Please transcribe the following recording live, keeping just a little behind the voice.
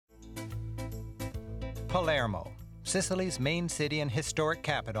Palermo, Sicily's main city and historic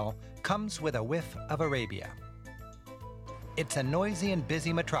capital, comes with a whiff of Arabia. It's a noisy and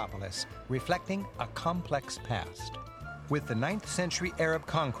busy metropolis, reflecting a complex past. With the 9th century Arab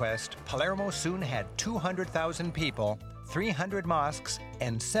conquest, Palermo soon had 200,000 people, 300 mosques,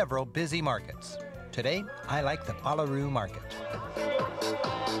 and several busy markets. Today, I like the Ballaru market,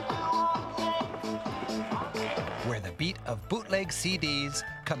 where the beat of bootleg CDs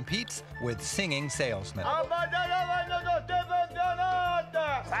competes with singing salesmen.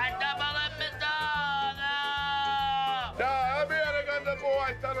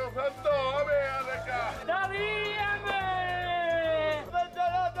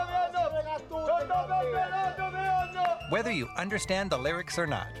 Whether you understand the lyrics or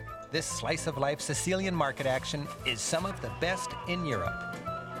not, this slice-of-life Sicilian market action is some of the best in Europe.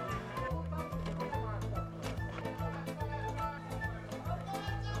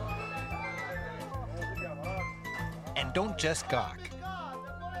 And don't just gawk.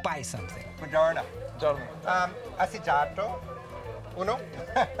 Buy something. Buongiorno. Assaggiato. Uno?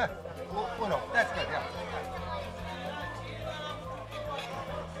 Uno. That's good, yeah.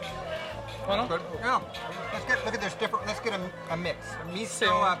 Uno? Good. Yeah. Let's get, look at this different, let's get a mix. Misto,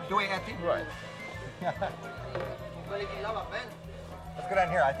 duetti. Right. Let's go down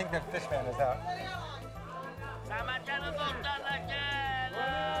here. I think the fish man is out.